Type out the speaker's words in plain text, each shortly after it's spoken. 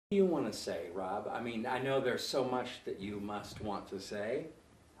do you want to say, Rob? I mean, I know there's so much that you must want to say.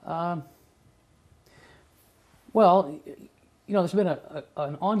 Well, you know, there's been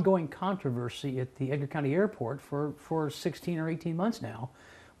an ongoing controversy at the Edgar County Airport for 16 or 18 months now.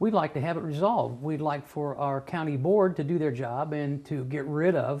 We'd like to have it resolved. We'd like for our county board to do their job and to get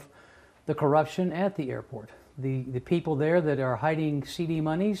rid of the corruption at the airport. The people there that are hiding CD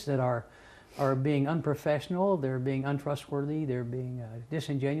monies, that are being unprofessional, they're being untrustworthy, they're being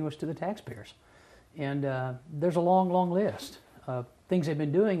disingenuous to the taxpayers. And there's a long, long list of things they've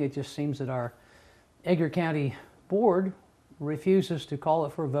been doing. It just seems that our Edgar County board refuses to call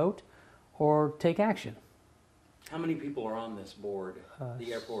it for a vote or take action. How many people are on this board,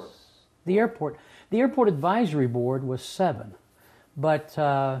 the airport? The airport advisory board was 7, but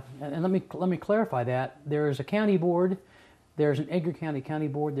and let me clarify that. There is a county board, there's an Edgar County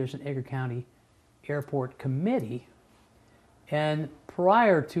board, there's an Edgar County Airport Committee, and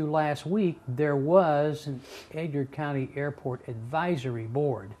prior to last week there was an Edgar County Airport Advisory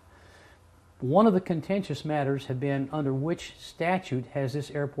Board. One of the contentious matters had been under which statute has this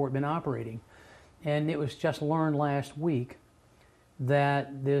airport been operating. And it was just learned last week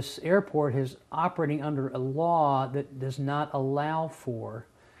that this airport is operating under a law that does not allow for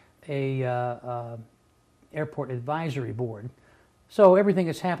a airport advisory board. So everything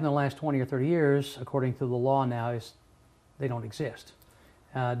that's happened in the last 20 or 30 years, according to the law now, is they don't exist.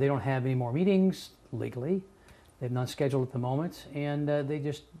 They don't have any more meetings legally. They're not scheduled at the moment, and they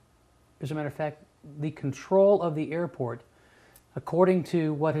just, as a matter of fact, the control of the airport, according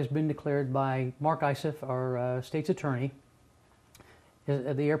to what has been declared by Mark Isif, our state's attorney,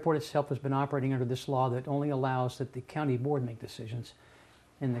 the airport itself has been operating under this law that only allows that the county board make decisions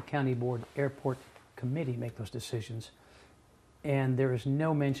and the county board airport committee make those decisions. And there is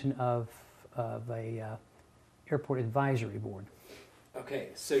no mention of a airport advisory board. Okay,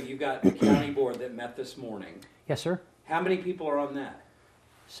 so you got the county board that met this morning. Yes, sir. How many people are on that?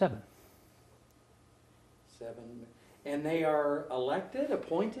 7. 7. And they are elected,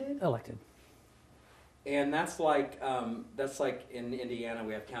 appointed? Elected. And that's like in Indiana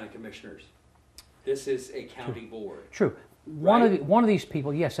we have county commissioners. This is a county board. True. Right? One of these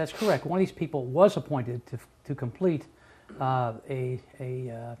people, yes, that's correct. One of these people was appointed to complete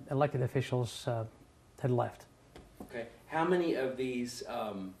elected officials had left. Okay. How many of these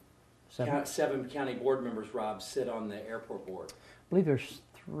 7 county board members, Rob, sit on the airport board? I believe there's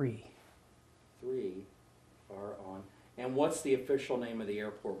 3. 3 are on. And what's the official name of the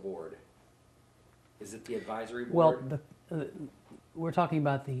airport board? Is it the advisory board? Well, we're talking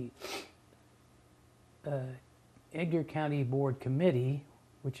about the Edgar County Board Committee,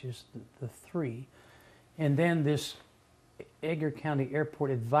 which is the 3, and then this Edgar County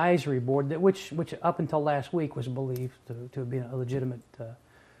Airport Advisory Board, which up until last week was believed to be a legitimate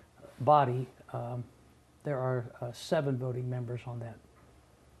body. There are 7 voting members on that.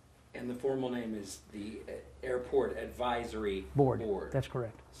 And the formal name is the Airport Advisory Board. That's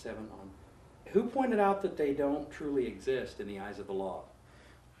correct. 7 on. Who pointed out that they don't truly exist in the eyes of the law?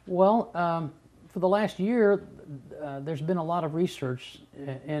 Well, for the last year, there's been a lot of research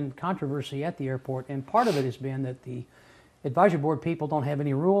and controversy at the airport, and part of it has been that the advisory board people don't have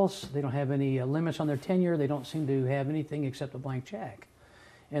any rules, they don't have any limits on their tenure, they don't seem to have anything except a blank check.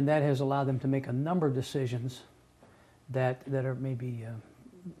 And that has allowed them to make a number of decisions that are maybe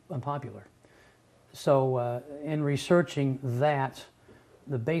unpopular. So in researching that,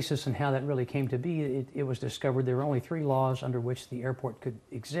 the basis and how that really came to be, it was discovered there were only 3 laws under which the airport could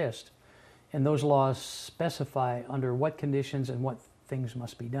exist. And those laws specify under what conditions and what things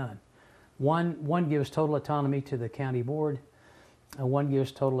must be done. One gives total autonomy to the county board, one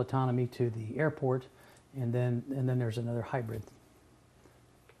gives total autonomy to the airport, and then there's another hybrid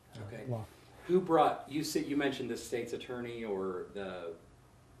law. Who brought, you mentioned the state's attorney or the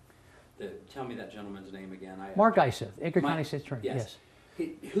tell me that gentleman's name again. Mark Isif, Edgar County State's Attorney, yes.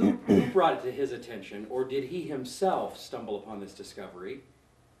 Who brought it to his attention, or did he himself stumble upon this discovery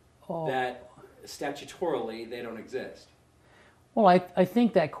that statutorily they don't exist? Well, I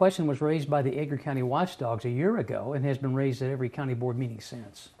think that question was raised by the Edgar County Watchdogs a year ago and has been raised at every county board meeting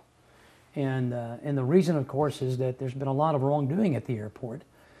since. And the reason, of course, is that there's been a lot of wrongdoing at the airport,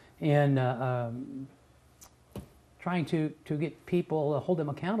 and trying to get people, hold them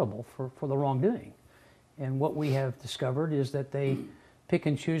accountable for the wrongdoing. And what we have discovered is that they pick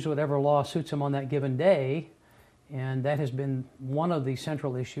and choose whatever law suits them on that given day, and that has been one of the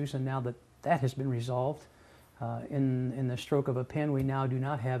central issues. And now that has been resolved, in the stroke of a pen, we now do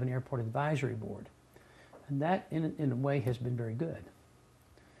not have an airport advisory board, and that in a way has been very good.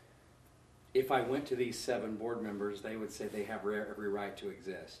 if I went to these 7 board members, they would say they have every right to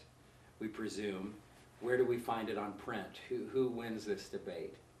exist, we presume. Where do we find it on print? Who wins this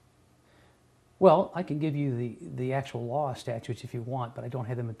debate? Well, I can give you the actual law statutes if you want, but I don't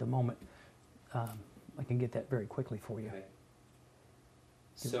have them at the moment. I can get that very quickly for you. Okay.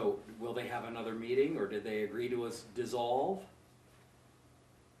 So will they have another meeting, or did they agree to dissolve?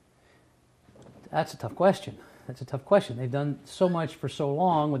 That's a tough question. That's a tough question. They've done so much for so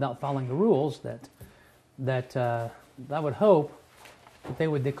long without following the rules that I would hope that they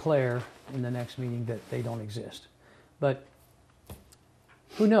would declare in the next meeting that they don't exist. But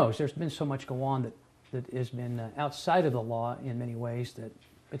who knows? There's been so much go on that has been outside of the law in many ways that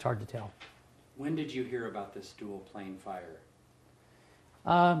it's hard to tell. When did you hear about this dual plane fire?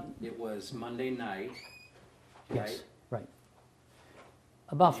 It was Monday night, right? Yes, right.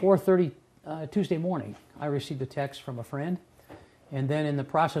 About 4:30 Tuesday morning, I received a text from a friend, and then in the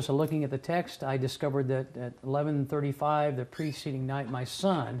process of looking at the text, I discovered that at 11:35 the preceding night, my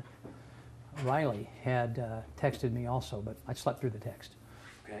son, Riley, had texted me also, but I slept through the text.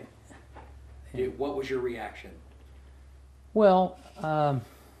 Okay. What was your reaction? Well,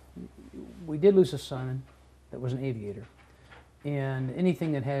 we did lose a son that was an aviator. And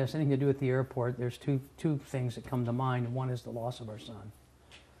anything that has anything to do with the airport, there's two things that come to mind. One is the loss of our son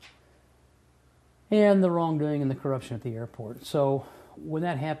and the wrongdoing and the corruption at the airport. So when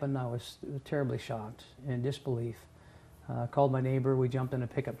that happened, I was terribly shocked and in disbelief. Called my neighbor. We jumped in a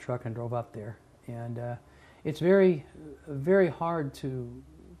pickup truck and drove up there. And it's very, very hard to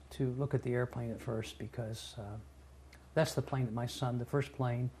look at the airplane at first because that's the plane that my son, the first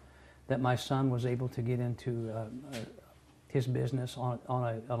plane that my son was able to get into his business on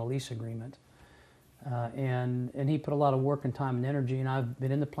a lease agreement, and he put a lot of work and time and energy. And I've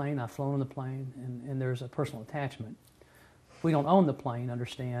been in the plane, I've flown in the plane, and there's a personal attachment. We don't own the plane,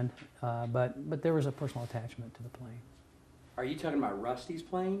 understand, but there was a personal attachment to the plane. Are you talking about Rusty's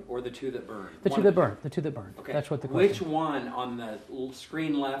plane or the 2 that burned? The two that burned. Okay. That's what the question. Which one on the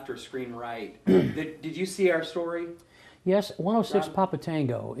screen left or screen right? Did you see our story? Yes, 106 Rob? Papa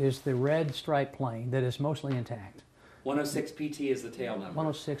Tango is the red striped plane that is mostly intact. 106 PT is the tail number.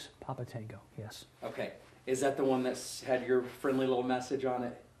 106 Papa Tango, yes. Okay. Is that the one that's had your friendly little message on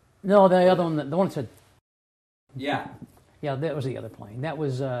it? No, the other one, the one that said... Yeah. Yeah, that was the other plane. That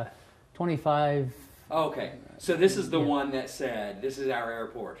was 25... Okay. So this is the one that said, this is our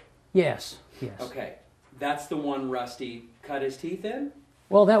airport. Yes, yes. Okay. That's the one Rusty cut his teeth in?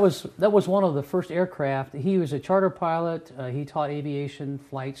 Well, that was one of the first aircraft. He was a charter pilot. He taught aviation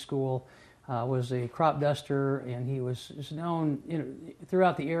flight school. Was a crop duster, and he was known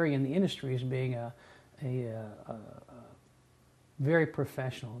throughout the area in the industry as being a very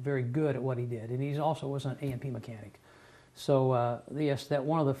professional, very good at what he did. And he also was an A&P mechanic. So yes, that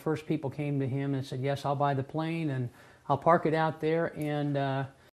one of the first people came to him and said, "Yes, I'll buy the plane and I'll park it out there." And